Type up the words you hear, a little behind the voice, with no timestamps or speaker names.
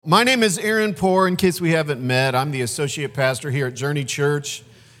My name is Aaron Poor, in case we haven't met. I'm the associate pastor here at Journey Church.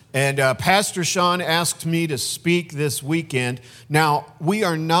 And Pastor Sean asked me to speak this weekend. Now, we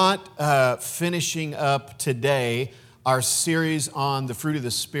are not finishing up today our series on the fruit of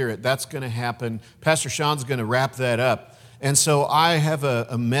the Spirit. That's going to happen. Pastor Sean's going to wrap that up. And so I have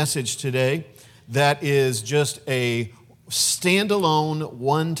a message today that is just a standalone,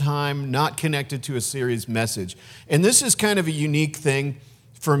 one-time, not connected to a series message. And this is kind of a unique thing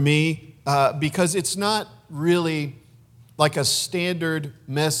for me, because it's not really like a standard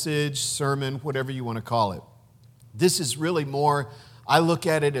message, sermon, whatever you want to call it. This is really more, I look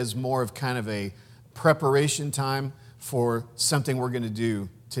at it as more of kind of a preparation time for something we're going to do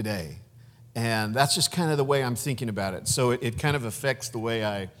today. And that's just kind of the way I'm thinking about it. So it kind of affects the way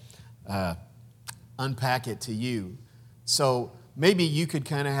I unpack it to you. So maybe you could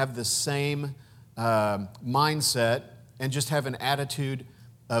kind of have the same mindset and just have an attitude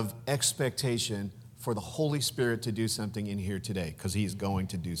of expectation for the Holy Spirit to do something in here today, because He's going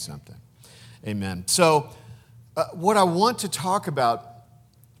to do something. Amen. So what I want to talk about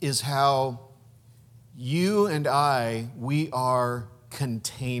is how you and we are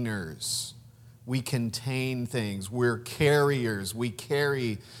containers. We contain things. We're carriers. We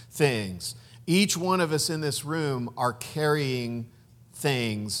carry things. Each one of us in this room are carrying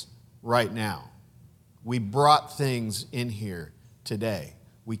things right now. We brought things in here today.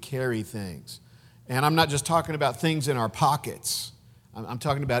 We carry things. And I'm not just talking about things in our pockets. I'm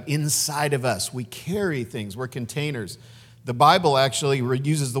talking about inside of us. We carry things. We're containers. The Bible actually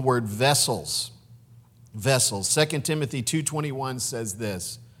uses the word vessels. Vessels. 2 Timothy 2:21 says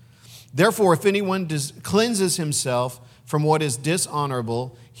this: "Therefore, if anyone cleanses himself from what is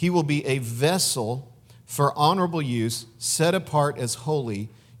dishonorable, he will be a vessel for honorable use, set apart as holy,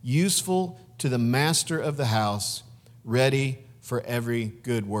 useful to the master of the house, ready for every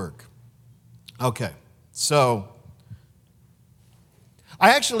good work." Okay, so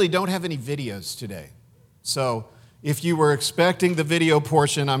I actually don't have any videos today. So if you were expecting the video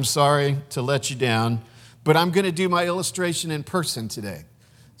portion, I'm sorry to let you down, but I'm going to do my illustration in person today.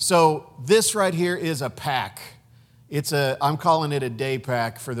 So this right here is a pack. I'm calling it a day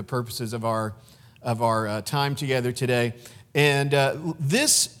pack for the purposes of our time together today. And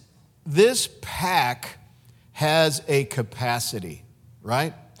this pack has a capacity,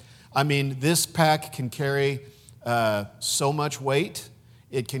 right? I mean, this pack can carry so much weight.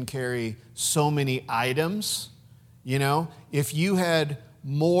 It can carry so many items. You know, if you had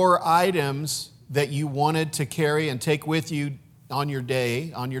more items that you wanted to carry and take with you on your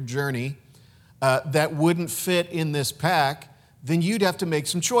day, on your journey, that wouldn't fit in this pack, then you'd have to make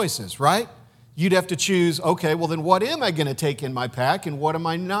some choices, right? You'd have to choose, okay, well then what am I going to take in my pack and what am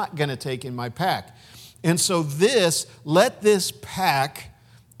I not going to take in my pack? And so let this pack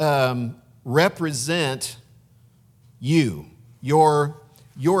represent you, your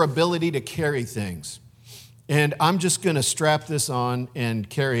ability to carry things. And I'm just going to strap this on and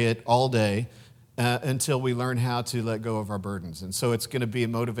carry it all day until we learn how to let go of our burdens. And so it's going to be a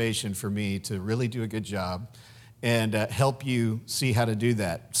motivation for me to really do a good job and help you see how to do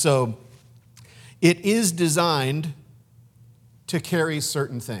that. So it is designed to carry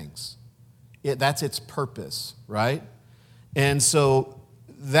certain things. That's its purpose, right? And so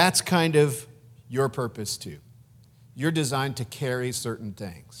that's kind of your purpose too. You're designed to carry certain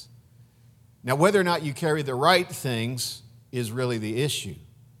things. Now, whether or not you carry the right things is really the issue.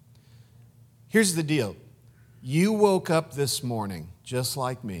 Here's the deal. You woke up this morning, just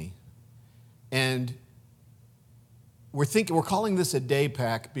like me, and we're calling this a day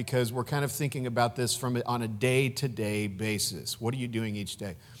pack because we're kind of thinking about this on a day-to-day basis. What are you doing each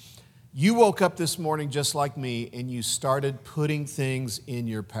day? You woke up this morning just like me, and you started putting things in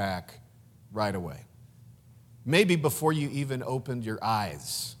your pack right away. Maybe before you even opened your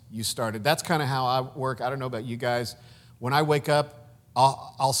eyes, you started. That's kind of how I work. I don't know about you guys. When I wake up,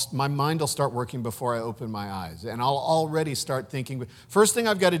 my mind will start working before I open my eyes, and I'll already start thinking. First thing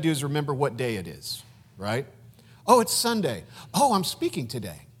I've got to do is remember what day it is, right? Oh, it's Sunday. Oh, I'm speaking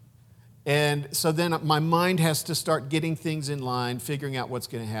today. And so then my mind has to start getting things in line, figuring out what's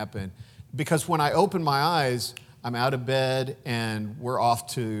going to happen. Because when I open my eyes, I'm out of bed and we're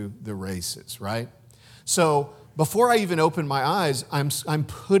off to the races, right? So before I even open my eyes, I'm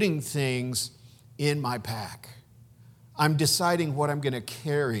putting things in my pack. I'm deciding what I'm going to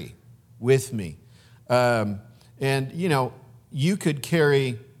carry with me. And, you know, you could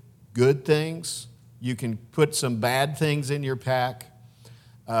carry good things. You can put some bad things in your pack.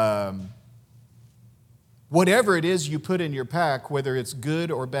 Whatever it is you put in your pack, whether it's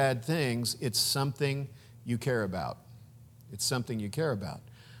good or bad things, it's something you care about. It's something you care about.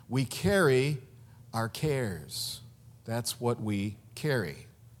 We carry our cares. That's what we carry.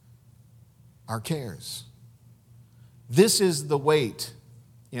 Our cares. This is the weight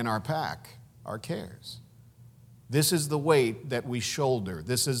in our pack, our cares. This is the weight that we shoulder.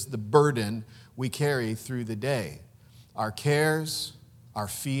 This is the burden we carry through the day. Our cares, our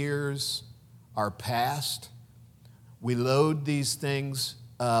fears, our past. We load these things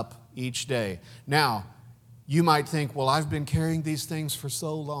up each day. Now, you might think, well, I've been carrying these things for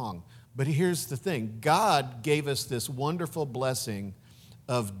so long. But here's the thing. God gave us this wonderful blessing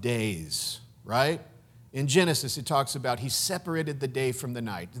of days, right? In Genesis, it talks about he separated the day from the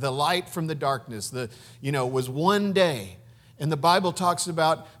night, the light from the darkness. Was one day. And the Bible talks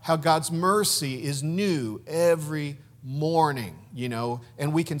about how God's mercy is new every morning,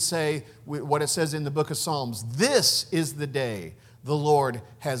 And we can say what it says in the book of Psalms, this is the day the Lord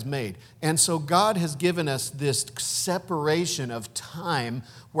has made. And so God has given us this separation of time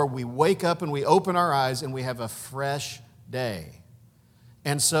where we wake up and we open our eyes and we have a fresh day.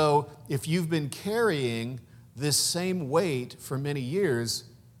 And so if you've been carrying this same weight for many years,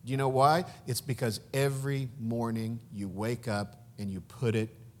 do you know why? It's because every morning you wake up and you put it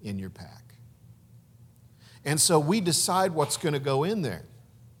in your pack. And so we decide what's going to go in there.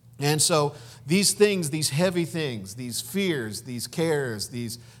 And so these things, these heavy things, these fears, these cares,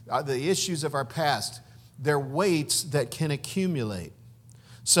 these the issues of our past, they're weights that can accumulate.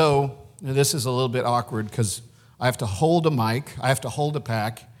 So this is a little bit awkward because I have to hold a mic, I have to hold a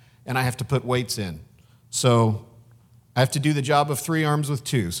pack, and I have to put weights in. So I have to do the job of 3 arms with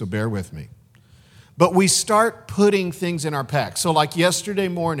 2, so bear with me. But we start putting things in our pack. So like yesterday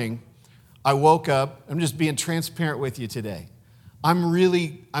morning, I woke up, I'm just being transparent with you today. I'm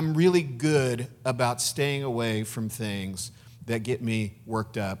really good about staying away from things that get me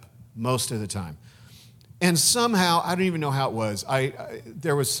worked up most of the time. And somehow, I don't even know how it was,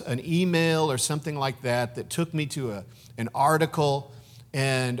 there was an email or something like that took me to an article,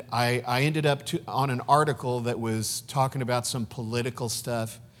 and I ended up on an article that was talking about some political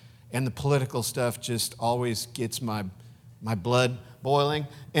stuff, and the political stuff just always gets my blood boiling.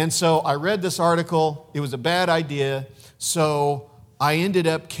 And so I read this article. It was a bad idea, so I ended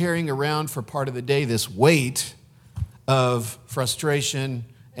up carrying around for part of the day this weight of frustration,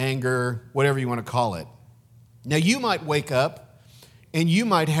 anger, whatever you want to call it. Now, you might wake up and you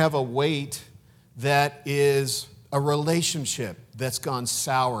might have a weight that is a relationship that's gone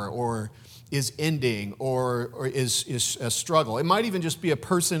sour or is ending or is a struggle. It might even just be a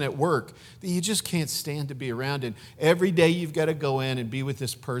person at work that you just can't stand to be around. And every day you've got to go in and be with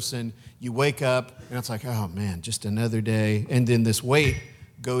this person. You wake up and it's like, oh man, just another day. And then this weight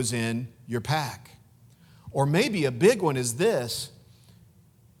goes in your pack. Or maybe a big one is this.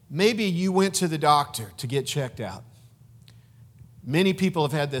 Maybe you went to the doctor to get checked out. Many people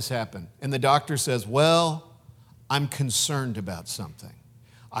have had this happen. And the doctor says, well, I'm concerned about something.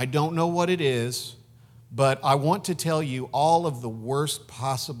 I don't know what it is, but I want to tell you all of the worst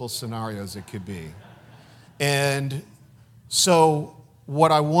possible scenarios it could be. And so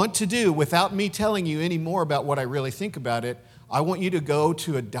what I want to do, without me telling you any more about what I really think about it, I want you to go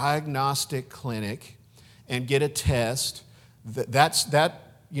to a diagnostic clinic and get a test.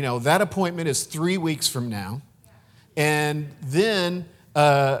 That appointment is 3 weeks from now. And then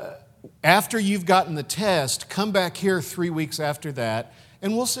after you've gotten the test, come back here 3 weeks after that,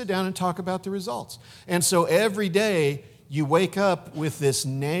 and we'll sit down and talk about the results. And so every day you wake up with this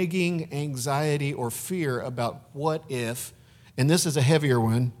nagging anxiety or fear about what if, and this is a heavier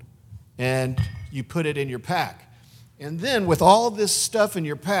one, and you put it in your pack. And then with all this stuff in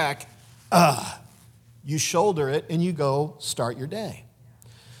your pack, you shoulder it and you go start your day.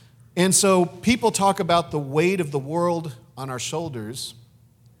 And so people talk about the weight of the world on our shoulders.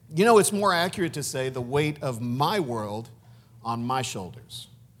 It's more accurate to say the weight of my world on my shoulders.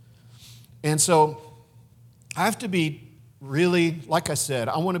 And so I have to be really, like I said,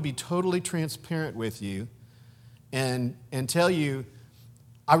 I want to be totally transparent with you and tell you,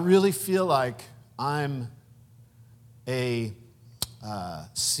 I really feel like I'm a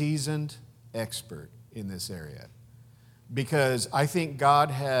seasoned expert in this area, because I think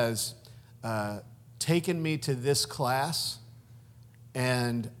God has taken me to this class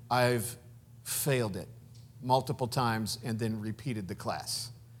and I've failed it multiple times and then repeated the class.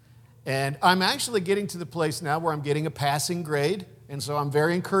 And I'm actually getting to the place now where I'm getting a passing grade, and so I'm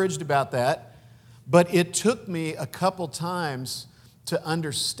very encouraged about that. But it took me a couple times to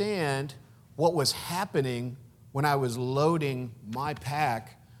understand what was happening when I was loading my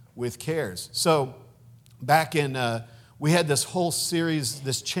pack with cares. So back in, we had this whole series,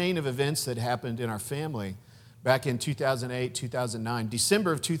 this chain of events that happened in our family back in 2008, 2009.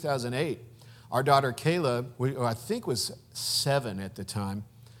 December of 2008, our daughter Kayla, who I think was 7 at the time,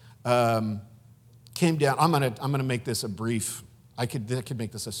 came down. I'm gonna make this a brief. I could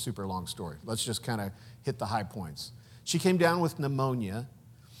make this a super long story. Let's just kind of hit the high points. She came down with pneumonia,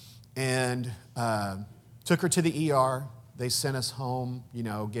 and took her to the ER. They sent us home.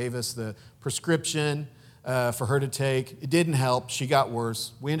 Gave us the prescription for her to take. It didn't help. She got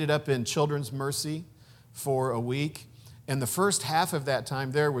worse. We ended up in Children's Mercy for a week. And the first half of that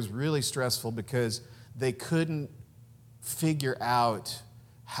time there was really stressful because they couldn't figure out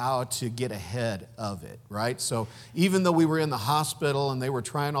how to get ahead of it, right? So even though we were in the hospital and they were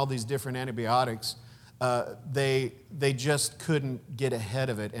trying all these different antibiotics, they just couldn't get ahead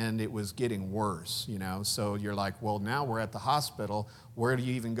of it, and it was getting worse, So you're like, well, now we're at the hospital. Where do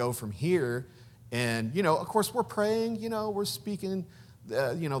you even go from here? And, of course, we're praying, we're speaking,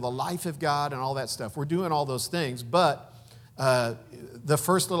 the life of God and all that stuff. We're doing all those things, but the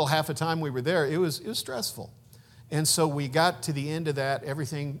first little half of time we were there, it was stressful. And so we got to the end of that.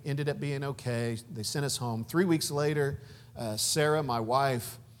 Everything ended up being okay. They sent us home. 3 weeks later, Sarah, my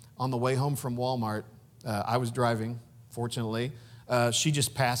wife, on the way home from Walmart, I was driving, fortunately, she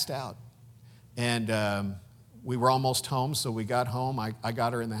just passed out. And we were almost home, so we got home. I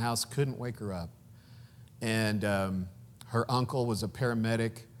got her in the house, couldn't wake her up. And her uncle was a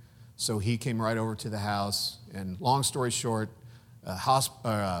paramedic, so he came right over to the house. And long story short,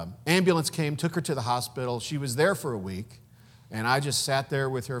 ambulance came, took her to the hospital. She was there for a week, and I just sat there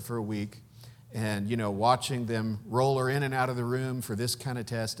with her for a week and, watching them roll her in and out of the room for this kind of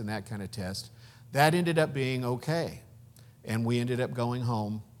test and that kind of test. That ended up being okay, and we ended up going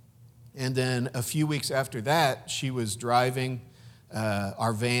home. And then a few weeks after that, she was driving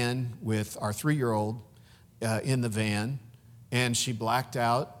our van with our 3-year-old in the van, and she blacked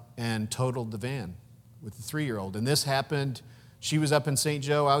out and totaled the van with the 3-year-old. And this happened, she was up in St.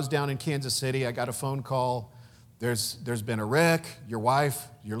 Joe, I was down in Kansas City. I got a phone call. There's been a wreck. Your wife,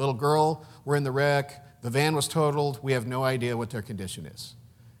 your little girl were in the wreck. The van was totaled. We have no idea what their condition is.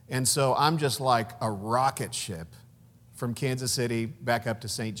 And so I'm just like a rocket ship from Kansas City back up to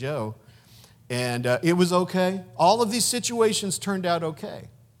St. Joe. And it was okay. All of these situations turned out okay.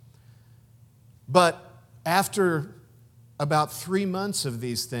 But after about 3 months of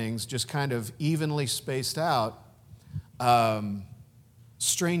these things, just kind of evenly spaced out,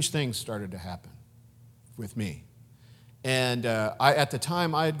 strange things started to happen with me. And at the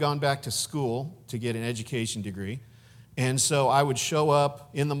time, I had gone back to school to get an education degree. And so I would show up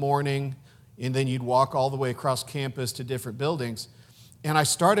in the morning, and then you'd walk all the way across campus to different buildings. And I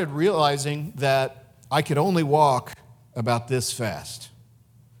started realizing that I could only walk about this fast.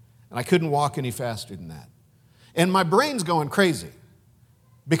 And I couldn't walk any faster than that. And my brain's going crazy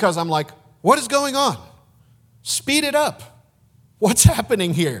because I'm like, what is going on? Speed it up. What's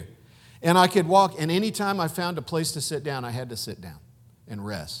happening here? And I could walk, and anytime I found a place to sit down, I had to sit down and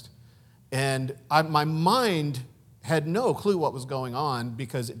rest. And my mind had no clue what was going on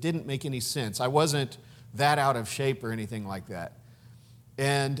because it didn't make any sense. I wasn't that out of shape or anything like that.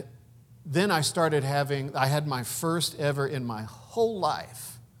 And then I had my first ever in my whole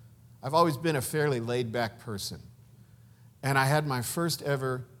life. I've always been a fairly laid-back person. And I had my first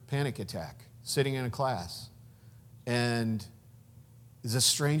ever panic attack sitting in a class. And it's the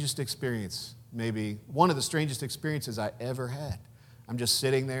strangest experience, maybe one of the strangest experiences I ever had. I'm just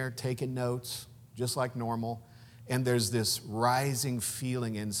sitting there taking notes, just like normal. And there's this rising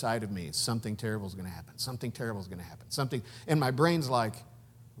feeling inside of me. Something terrible is going to happen. Something terrible is going to happen. And my brain's like,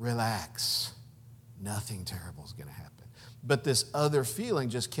 relax. Nothing terrible is going to happen. But this other feeling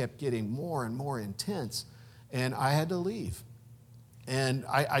just kept getting more and more intense. And I had to leave. And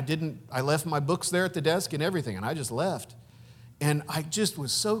I left my books there at the desk and everything. And I just left. And I just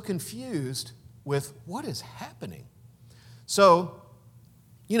was so confused with what is happening. So,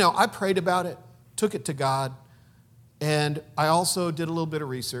 I prayed about it, took it to God. And I also did a little bit of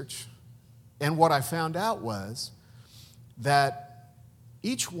research. And what I found out was that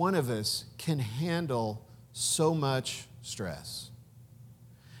each one of us can handle so much stress.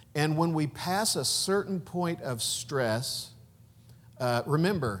 And when we pass a certain point of stress,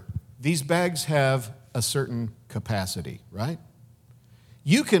 remember, these bags have a certain capacity, right?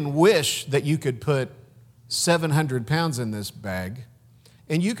 You can wish that you could put 700 pounds in this bag,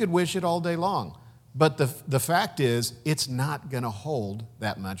 and you could wish it all day long. But the fact is, it's not going to hold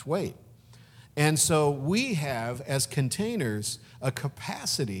that much weight. And so we have, as containers, a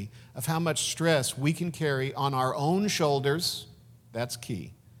capacity of how much stress we can carry on our own shoulders. That's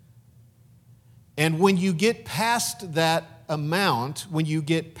key. And when you get past that amount, when you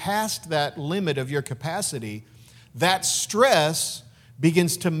get past that limit of your capacity, that stress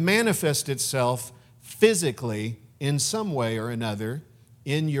begins to manifest itself physically in some way or another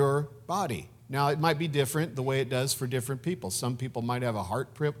in your body. Now, it might be different the way it does for different people. Some people might have a heart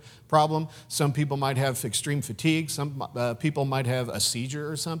problem. Some people might have extreme fatigue. Some people might have a seizure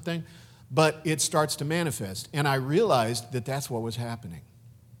or something. But it starts to manifest. And I realized that that's what was happening.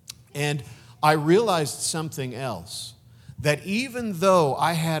 And I realized something else, that even though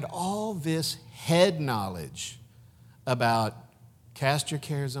I had all this head knowledge about cast your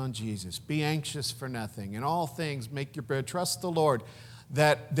cares on Jesus, be anxious for nothing, in all things make your prayer, trust the Lord,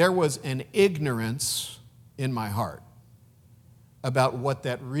 that there was an ignorance in my heart about what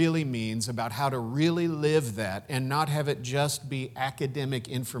that really means, about how to really live that and not have it just be academic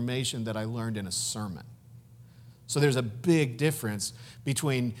information that I learned in a sermon. So there's a big difference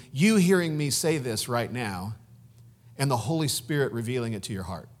between you hearing me say this right now and the Holy Spirit revealing it to your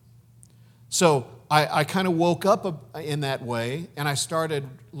heart. So I kind of woke up in that way, and I started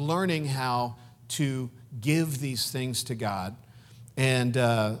learning how to give these things to God and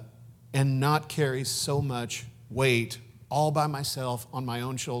not carry so much weight all by myself on my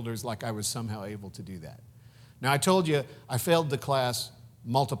own shoulders like I was somehow able to do that. Now, I told you I failed the class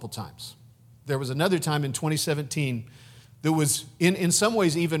multiple times. There was another time in 2017 that was in some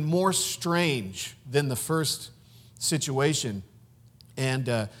ways even more strange than the first situation. And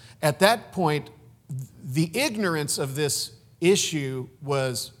at that point, the ignorance of this issue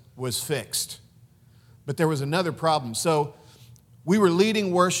was fixed. But there was another problem. So we were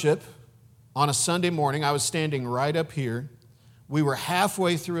leading worship on a Sunday morning. I was standing right up here. We were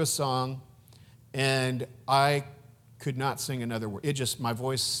halfway through a song, and I could not sing another word. My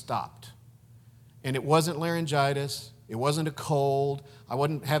voice stopped. And it wasn't laryngitis. It wasn't a cold. I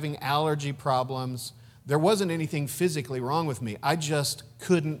wasn't having allergy problems. There wasn't anything physically wrong with me. I just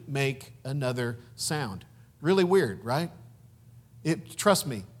couldn't make another sound. Really weird, right? Trust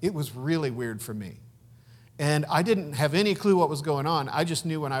me, it was really weird for me. And I didn't have any clue what was going on. I just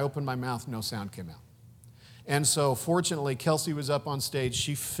knew when I opened my mouth, no sound came out. And so fortunately, Kelsey was up on stage.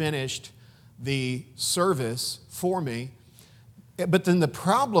 She finished the service for me. But then the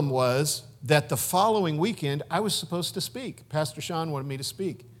problem was that the following weekend, I was supposed to speak. Pastor Sean wanted me to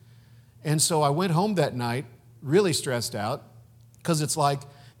speak. And so I went home that night really stressed out, because it's like,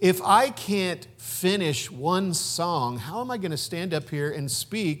 if I can't finish one song, how am I going to stand up here and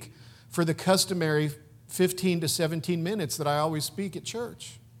speak for the customary 15 to 17 minutes that I always speak at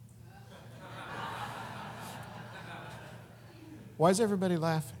church? Why is everybody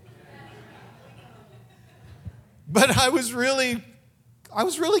laughing? But I was really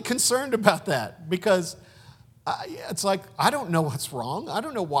concerned about that, because it's like, I don't know what's wrong. I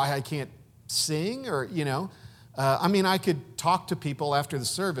don't know why I can't sing or, I could talk to people after the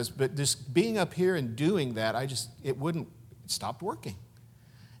service, but just being up here and doing that, it stopped working.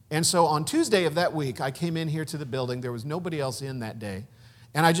 And so on Tuesday of that week, I came in here to the building. There was nobody else in that day.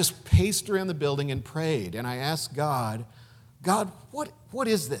 And I just paced around the building and prayed. And I asked God, what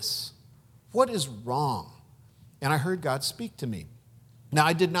is this? What is wrong? And I heard God speak to me. Now,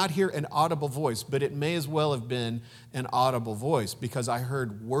 I did not hear an audible voice, but it may as well have been an audible voice, because I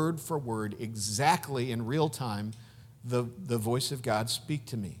heard word for word, exactly in real time, the voice of God speak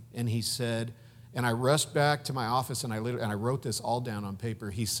to me. And he said, and I rushed back to my office and I wrote this all down on paper.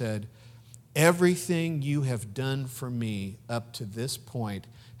 He said, everything you have done for me up to this point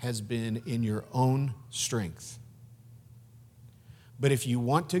has been in your own strength. But if you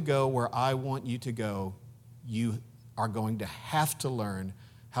want to go where I want you to go, you are going to have to learn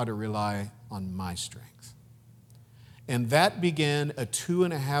how to rely on my strength. And that began a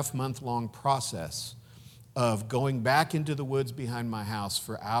 2.5-month-long process of going back into the woods behind my house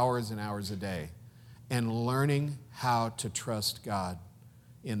for hours and hours a day and learning how to trust God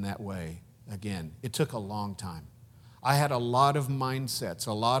in that way again. It took a long time. I had a lot of mindsets,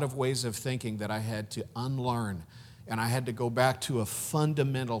 a lot of ways of thinking that I had to unlearn, and I had to go back to a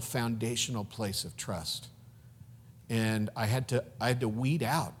fundamental, foundational place of trust. And I had to weed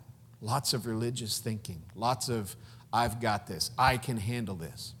out lots of religious thinking, lots of, I've got this, I can handle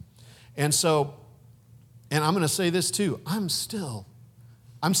this. And I'm going to say this too, I'm still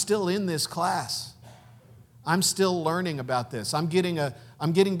in this class. I'm still learning about this. I'm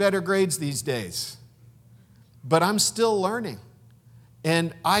getting better grades these days. But I'm still learning.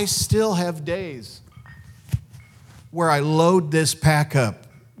 And I still have days where I load this pack up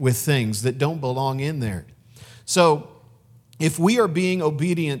with things that don't belong in there. So, if we are being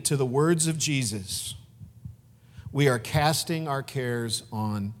obedient to the words of Jesus, we are casting our cares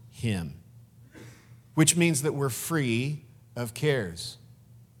on Him, which means that we're free of cares,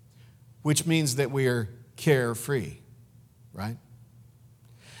 which means that we are carefree, right?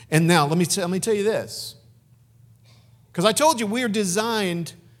 And now let me tell you this, because I told you we're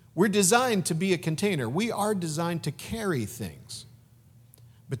designed to be a container. We are designed to carry things.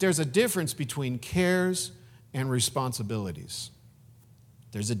 But there's a difference between cares and responsibilities.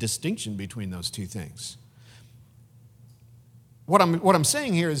 There's a distinction between those two things. What I'm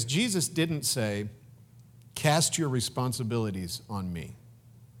saying here is Jesus didn't say, cast your responsibilities on me.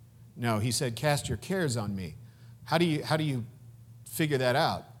 No, he said, cast your cares on me. How do you figure that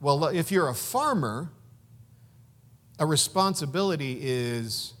out? Well, if you're a farmer, a responsibility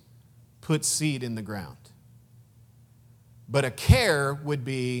is put seed in the ground. But a care would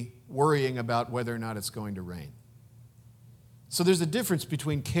be worrying about whether or not it's going to rain. So there's a difference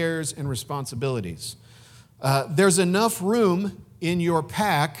between cares and responsibilities. There's enough room in your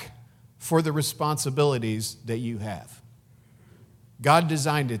pack for the responsibilities that you have. God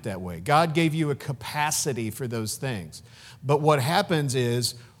designed it that way. God gave you a capacity for those things. But what happens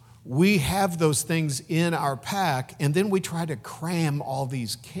is we have those things in our pack, and then we try to cram all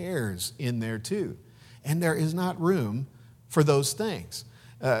these cares in there too. And there is not room for those things.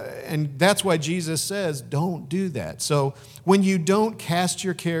 And that's why Jesus says, don't do that. So when you don't cast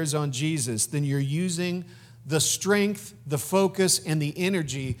your cares on Jesus, then you're using the strength, the focus, and the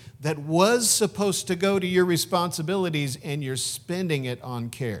energy that was supposed to go to your responsibilities, and you're spending it on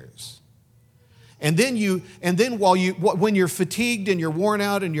cares. And then when you're fatigued and you're worn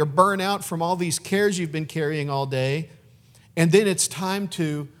out and you're burnt out from all these cares you've been carrying all day, and then it's time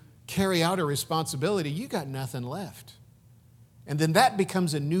to carry out a responsibility, you got nothing left. And then that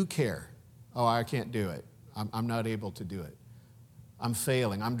becomes a new care. Oh, I can't do it. I'm not able to do it. I'm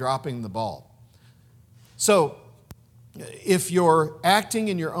failing. I'm dropping the ball. So, if you're acting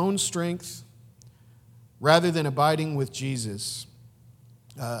in your own strength rather than abiding with Jesus,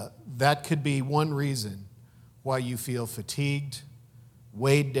 that could be one reason why you feel fatigued,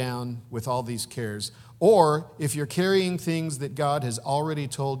 weighed down with all these cares. Or if you're carrying things that God has already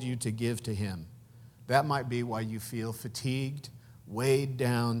told you to give to Him, that might be why you feel fatigued, weighed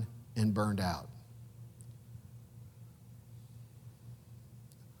down, and burned out.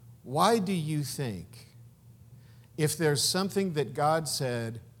 Why do you think, if there's something that God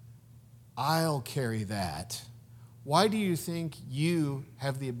said, I'll carry that, why do you think you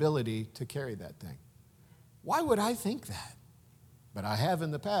have the ability to carry that thing? Why would I think that? But I have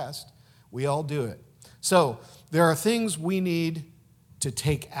in the past. We all do it. So there are things we need to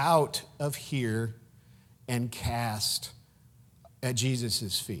take out of here and cast at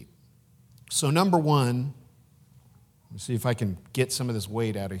Jesus' feet. So number one, let's see if I can get some of this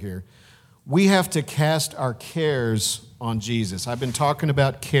weight out of here. We have to cast our cares on Jesus. I've been talking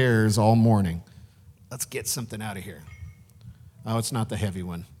about cares all morning. Let's get something out of here. Oh, it's not the heavy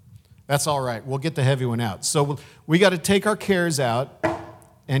one. That's all right. We'll get the heavy one out. So we got to take our cares out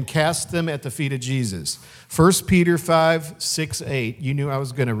and cast them at the feet of Jesus. 1 Peter 5:6-8. You knew I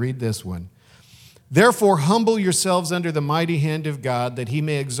was going to read this one. Therefore, humble yourselves under the mighty hand of God, that He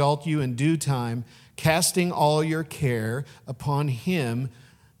may exalt you in due time, casting all your care upon Him,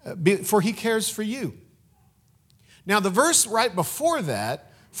 for He cares for you. Now, the verse right before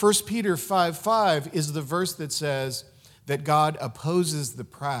that, 1 Peter 5:5, is the verse that says that God opposes the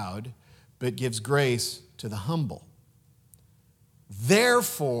proud, but gives grace to the humble.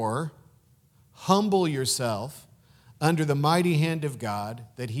 Therefore, humble yourself under the mighty hand of God,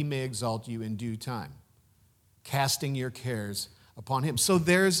 that He may exalt you in due time, casting your cares upon Him. So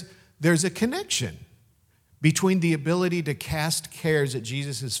there's a connection between the ability to cast cares at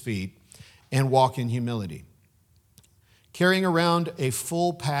Jesus' feet and walk in humility. Carrying around a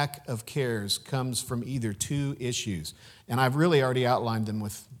full pack of cares comes from either two issues, and I've really already outlined them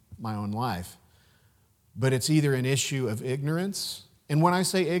with my own life. But it's either an issue of ignorance, and when I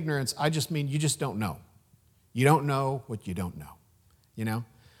say ignorance, I just mean you just don't know. You don't know what you don't know, you know?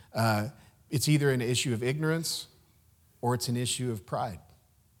 It's either an issue of ignorance or it's an issue of pride.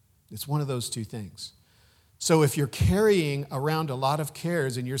 It's one of those two things. So if you're carrying around a lot of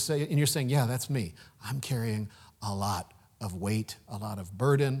cares and you're saying, yeah, that's me. I'm carrying a lot of weight, a lot of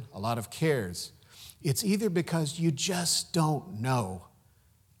burden, a lot of cares. It's either because you just don't know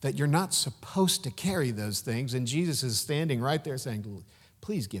that you're not supposed to carry those things, and Jesus is standing right there saying,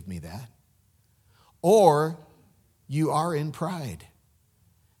 please give me that. Or you are in pride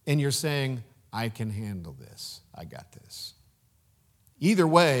and you're saying, I can handle this. I got this. Either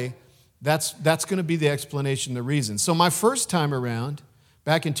way, that's going to be the explanation, the reason. So my first time around,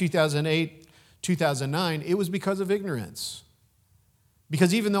 back in 2008, 2009, it was because of ignorance.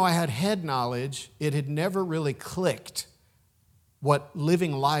 Because even though I had head knowledge, it had never really clicked what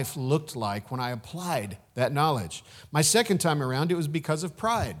living life looked like when I applied that knowledge. My second time around, it was because of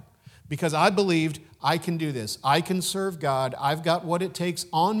pride, because I believed I can do this. I can serve God. I've got what it takes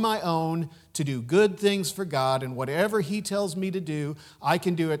on my own to do good things for God, and whatever He tells me to do, I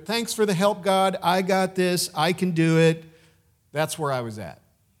can do it. Thanks for the help, God. I got this. I can do it. That's where I was at.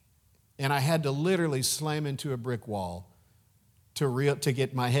 And I had to literally slam into a brick wall to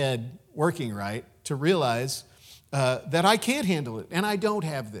get my head working right, to realize that I can't handle it, and I don't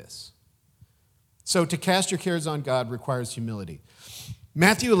have this. So to cast your cares on God requires humility.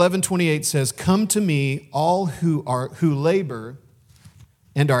 Matthew 11:28 says, "Come to me, all who labor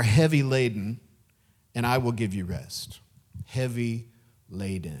and are heavy laden, and I will give you rest." Heavy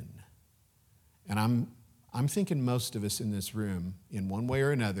laden. And I'm thinking most of us in this room, in one way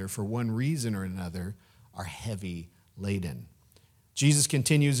or another, for one reason or another, are heavy laden. Jesus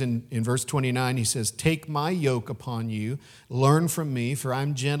continues in verse 29, he says, "Take my yoke upon you, learn from me, for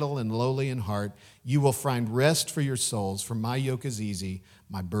I'm gentle and lowly in heart. You will find rest for your souls, for my yoke is easy,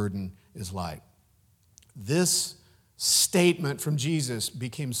 my burden is light." This statement from Jesus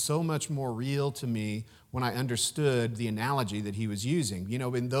became so much more real to me when I understood the analogy that he was using. You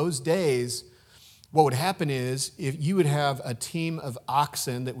know, in those days, what would happen is if you would have a team of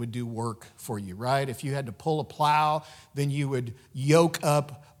oxen that would do work for you, right? If you had to pull a plow, then you would yoke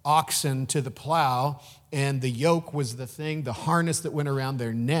up oxen to the plow, and the yoke was the thing, the harness that went around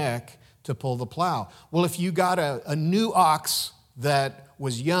their neck to pull the plow. Well, if you got a new ox that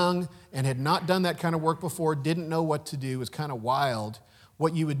was young and had not done that kind of work before, didn't know what to do, was kind of wild,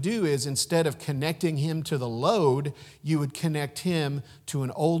 what you would do is instead of connecting him to the load, you would connect him to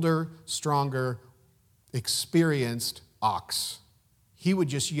an older, stronger, experienced ox. He would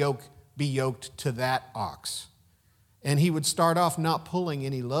just be yoked to that ox. And he would start off not pulling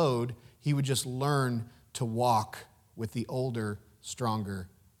any load. He would just learn to walk with the older, stronger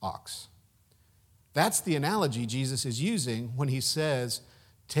ox. That's the analogy Jesus is using when he says,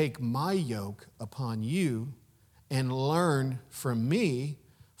 "Take my yoke upon you and learn from me,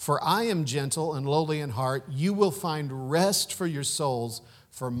 for I am gentle and lowly in heart. You will find rest for your souls,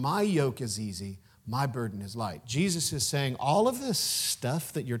 for my yoke is easy, my burden is light." Jesus is saying, all of this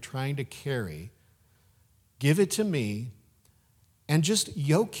stuff that you're trying to carry, give it to me and just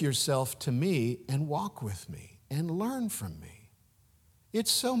yoke yourself to me and walk with me and learn from me.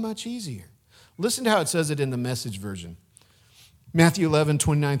 It's so much easier. Listen to how it says it in the Message version. Matthew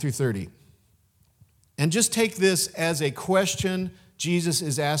 11:29-30. And just take this as a question Jesus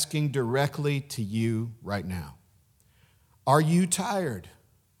is asking directly to you right now. Are you tired?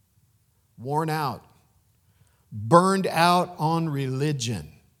 Worn out, burned out on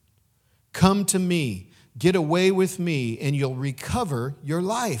religion? Come to me, get away with me, and you'll recover your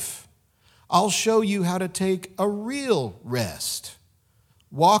life. I'll show you how to take a real rest.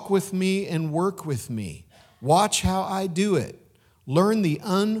 Walk with me and work with me. Watch how I do it. Learn the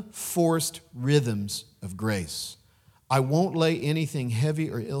unforced rhythms of grace. I won't lay anything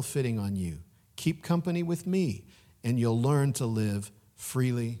heavy or ill-fitting on you. Keep company with me, and you'll learn to live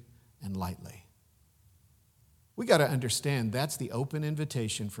freely and lightly. We got to understand that's the open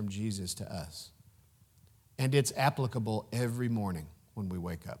invitation from Jesus to us. And it's applicable every morning when we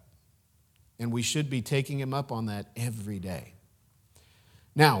wake up. And we should be taking him up on that every day.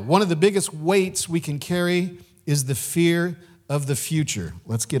 Now, one of the biggest weights we can carry is the fear of the future.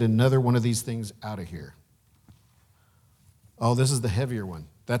 Let's get another one of these things out of here. Oh, this is the heavier one.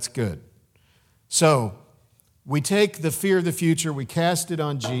 That's good. So, we take the fear of the future, we cast it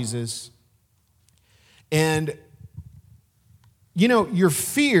on Jesus, and, you know, your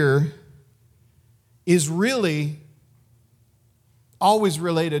fear is really always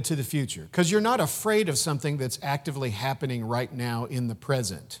related to the future because you're not afraid of something that's actively happening right now in the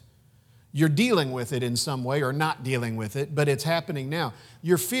present. You're dealing with it in some way or not dealing with it, but it's happening now.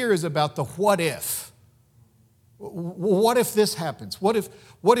 Your fear is about the what if. What if this happens? What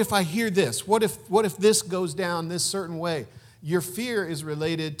if I hear this? What if this goes down this certain way? Your fear is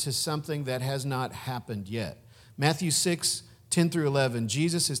related to something that has not happened yet. Matthew 6:10-11,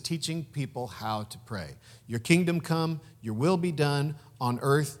 Jesus is teaching people how to pray. Your kingdom come, your will be done on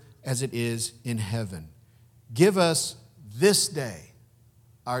earth as it is in heaven. Give us this day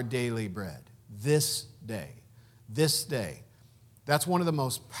our daily bread. This day. This day. That's one of the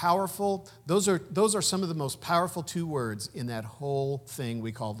most powerful, those are some of the most powerful two words in that whole thing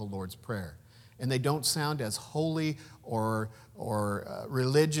we call the Lord's Prayer. And they don't sound as holy or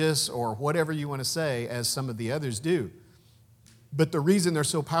religious or whatever you want to say as some of the others do. But the reason they're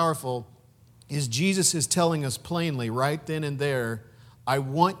so powerful is Jesus is telling us plainly right then and there, I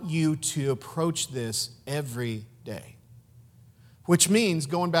want you to approach this every day. Which means,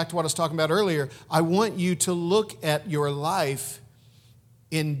 going back to what I was talking about earlier, I want you to look at your life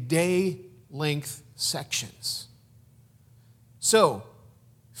in day-length sections. So,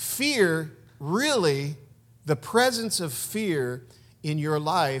 fear, really, the presence of fear in your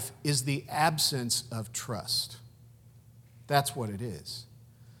life is the absence of trust. That's what it is.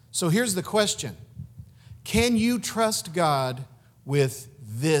 So here's the question. Can you trust God with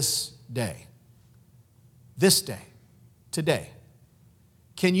this day? This day, today.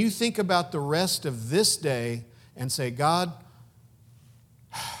 Can you think about the rest of this day and say, God,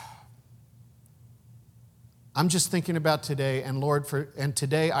 I'm just thinking about today, and Lord, and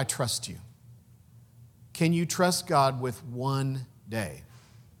today I trust you. Can you trust God with one day?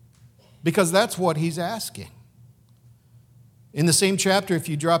 Because that's what he's asking. In the same chapter, if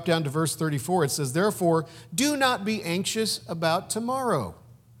you drop down to verse 34, it says, therefore, do not be anxious about tomorrow,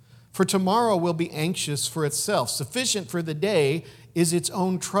 for tomorrow will be anxious for itself. Sufficient for the day is its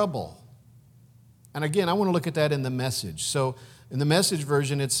own trouble. And again, I want to look at that in the Message. So in the Message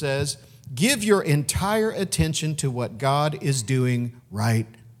version, it says, give your entire attention to what God is doing right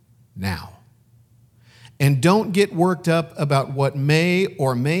now. And don't get worked up about what may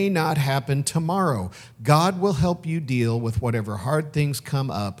or may not happen tomorrow. God will help you deal with whatever hard things come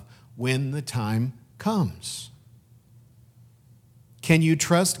up when the time comes. Can you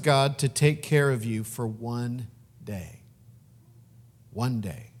trust God to take care of you for one day? One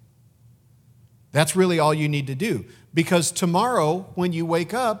day. That's really all you need to do. Because tomorrow, when you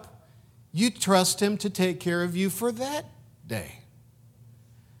wake up, you trust him to take care of you for that day.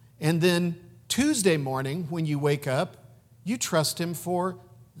 And then Tuesday morning, when you wake up, you trust him for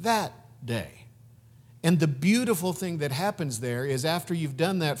that day. And the beautiful thing that happens there is after you've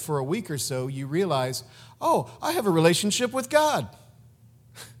done that for a week or so, you realize, oh, I have a relationship with God.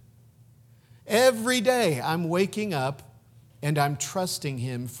 Every day I'm waking up and I'm trusting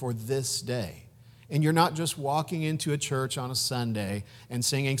him for this day. And you're not just walking into a church on a Sunday and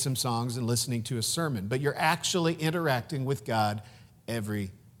singing some songs and listening to a sermon, but you're actually interacting with God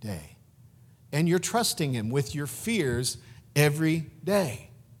every day. And you're trusting him with your fears every day.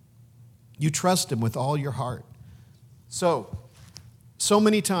 You trust him with all your heart. So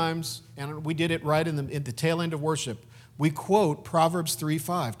many times, and we did it right in the tail end of worship, we quote Proverbs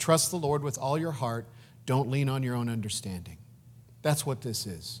 3:5, trust the Lord with all your heart, don't lean on your own understanding. That's what this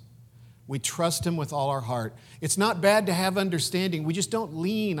is. We trust him with all our heart. It's not bad to have understanding, we just don't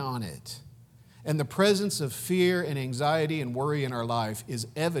lean on it. And the presence of fear and anxiety and worry in our life is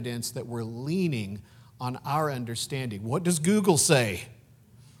evidence that we're leaning on our understanding. What does Google say?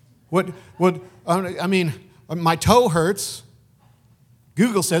 My toe hurts.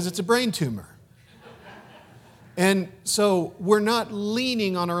 Google says it's a brain tumor. And so we're not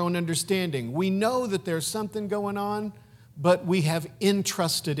leaning on our own understanding. We know that there's something going on, but we have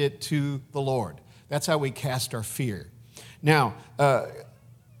entrusted it to the Lord. That's how we cast our fear. Now,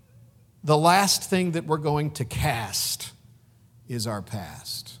 the last thing that we're going to cast is our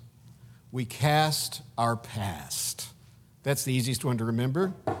past. We cast our past. That's the easiest one to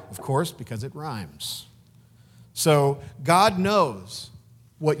remember, of course, because it rhymes. So God knows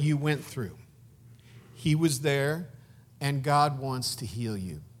what you went through. He was there, and God wants to heal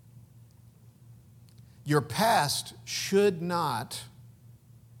you. Your past should not,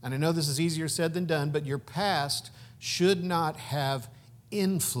 and I know this is easier said than done, but your past should not have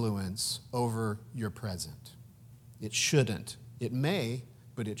influence over your present. It shouldn't. It may,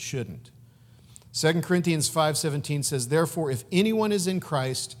 but it shouldn't. 2 Corinthians 5:17 says, therefore, if anyone is in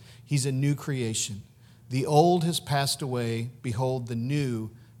Christ, he's a new creation. The old has passed away. Behold, the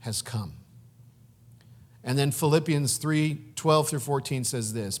new has come. And then Philippians 3:12-14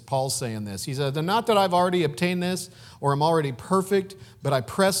 says this. Paul's saying this. He said, not that I've already obtained this or am already perfect, but I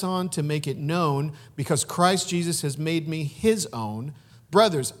press on to make it known because Christ Jesus has made me his own.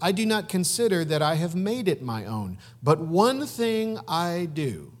 Brothers, I do not consider that I have made it my own, but one thing I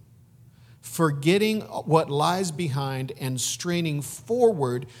do, forgetting what lies behind and straining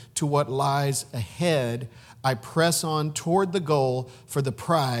forward to what lies ahead, I press on toward the goal for the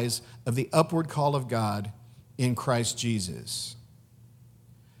prize of the upward call of God in Christ Jesus.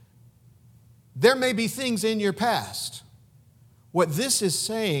 There may be things in your past. What this is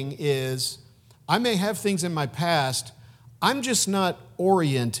saying is, I may have things in my past, I'm just not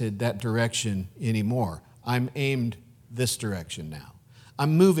oriented that direction anymore. I'm aimed this direction now.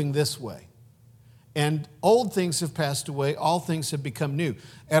 I'm moving this way. And old things have passed away, all things have become new.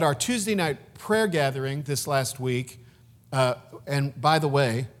 At our Tuesday night prayer gathering this last week, and by the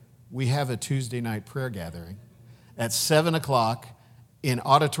way, we have a Tuesday night prayer gathering at 7 o'clock in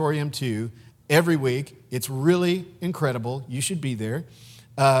Auditorium 2, every week. It's really incredible. You should be there.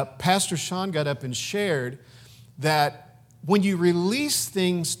 Pastor Sean got up and shared that when you release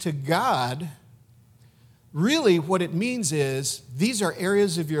things to God, really what it means is these are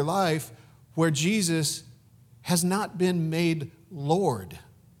areas of your life where Jesus has not been made Lord.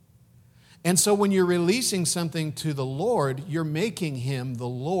 And so when you're releasing something to the Lord, you're making him the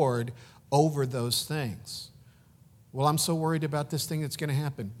Lord over those things. Well, I'm so worried about this thing that's going to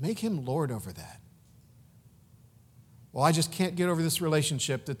happen. Make him Lord over that. Well, I just can't get over this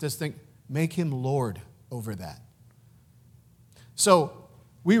relationship that this thing, make him Lord over that. So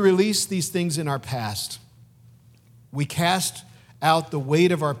we release these things in our past. We cast out the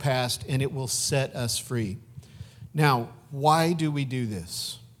weight of our past and it will set us free. Now, why do we do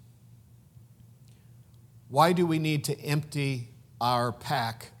this? Why do we need to empty our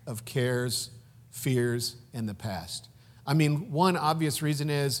pack of cares, fears, and the past? I mean, one obvious reason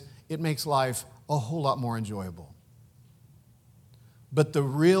is it makes life a whole lot more enjoyable. But the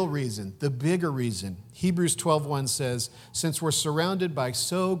real reason, the bigger reason, Hebrews 12:1 says, since we're surrounded by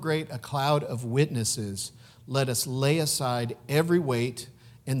so great a cloud of witnesses, let us lay aside every weight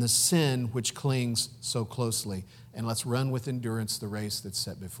and the sin which clings so closely, and let's run with endurance the race that's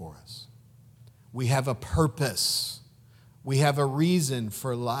set before us. We have a purpose. We have a reason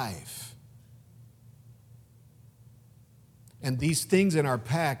for life. And these things in our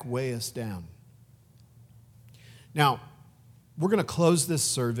pack weigh us down. Now, we're going to close this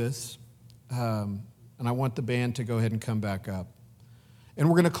service, and I want the band to go ahead and come back up. And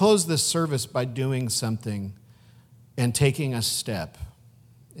we're going to close this service by doing something and taking a step.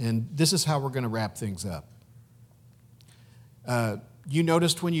 And this is how we're going to wrap things up. You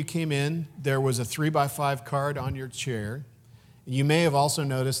noticed when you came in, there was a 3x5 card on your chair. You may have also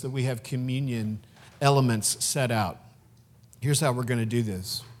noticed that we have communion elements set out. Here's how we're going to do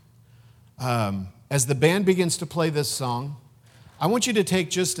this. As the band begins to play this song, I want you to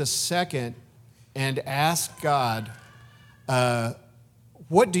take just a second and ask God,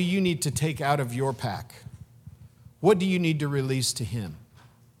 what do you need to take out of your pack? What do you need to release to him?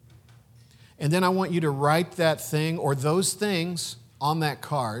 And then I want you to write that thing or those things on that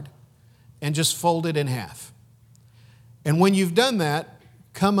card and just fold it in half. And when you've done that,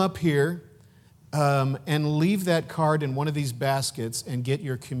 come up here and leave that card in one of these baskets and get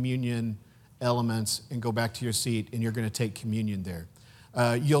your communion elements and go back to your seat, and you're going to take communion there.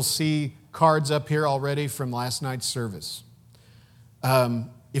 You'll see cards up here already from last night's service.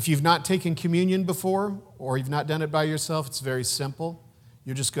 If you've not taken communion before or you've not done it by yourself, it's very simple.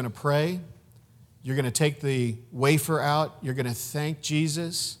 You're just going to pray. You're going to take the wafer out. You're going to thank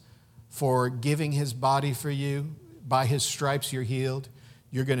Jesus for giving his body for you. By his stripes you're healed.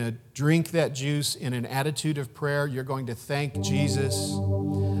 You're going to drink that juice in an attitude of prayer. You're going to thank Jesus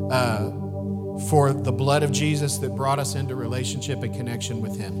for the blood of Jesus that brought us into relationship and connection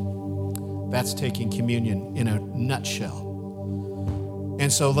with him. That's taking communion in a nutshell.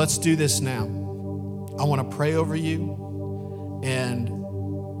 And so let's do this now. I want to pray over you and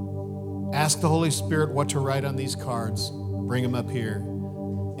ask the Holy Spirit what to write on these cards. Bring them up here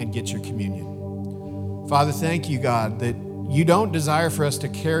and get your communion. Father, thank you, God, that you don't desire for us to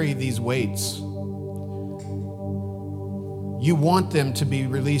carry these weights. You want them to be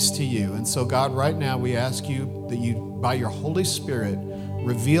released to you. And so, God, right now we ask you that you, by your Holy Spirit,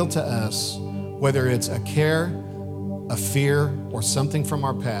 reveal to us whether it's a care, a fear, or something from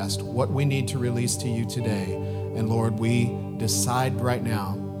our past, what we need to release to you today. And Lord, we decide right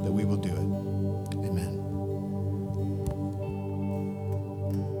now that we will do it.